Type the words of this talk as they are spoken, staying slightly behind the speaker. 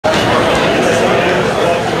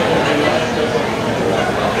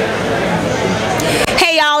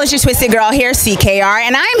it's your Twisted Girl here, CKR,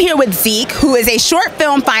 and I'm here with Zeke, who is a short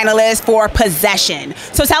film finalist for Possession.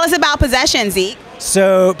 So tell us about Possession, Zeke.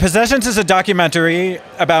 So Possessions is a documentary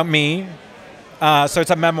about me. So it's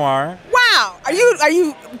a memoir. Wow, are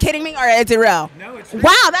you kidding me, or is it real? No, it's real.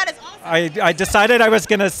 Wow, that is awesome. I decided I was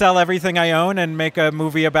going to sell everything I own and make a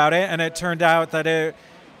movie about it, and it turned out that it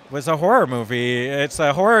was a horror movie. It's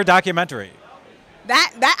a horror documentary.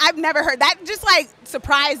 That I've never heard. That just like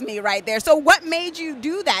surprised me right there. So what made you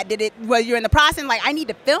do that? Was you in the process like, I need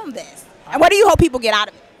to film this? And what do you hope people get out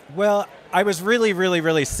of it? Well, I was really, really,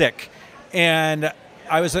 really sick, and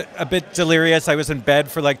I was a bit delirious. I was in bed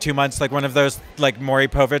for like 2 months, like one of those like Maury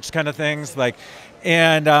Povich kind of things.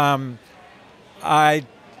 And I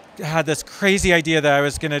had this crazy idea that I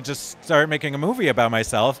was going to just start making a movie about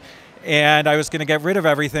myself, and I was going to get rid of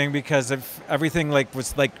everything because of everything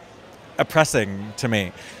was oppressing to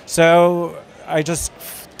me. So I just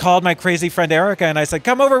called my crazy friend Erica and I said,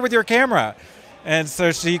 come over with your camera. And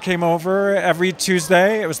so she came over every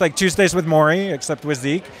Tuesday. It was like Tuesdays with Maury, except with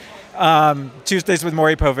Zeke. Tuesdays with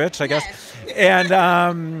Maury Povich, I guess. Yes.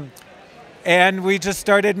 And we just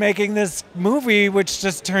started making this movie, which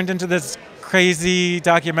just turned into this crazy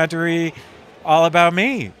documentary all about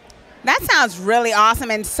me. That sounds really awesome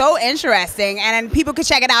and so interesting. And people could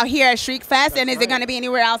check it out here at Shriekfest. And is it going to be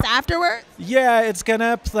anywhere else afterwards? Yeah, it's going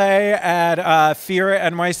to play at Fear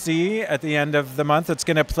NYC at the end of the month. It's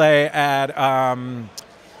going to play at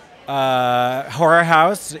Horror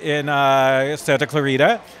House in Santa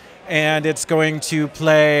Clarita. And it's going to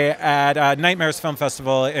play at Nightmares Film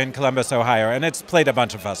Festival in Columbus, Ohio. And it's played a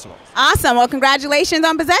bunch of festivals. Awesome. Well, congratulations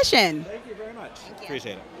on Possession. Thank you very much.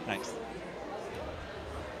 Appreciate it. Thanks.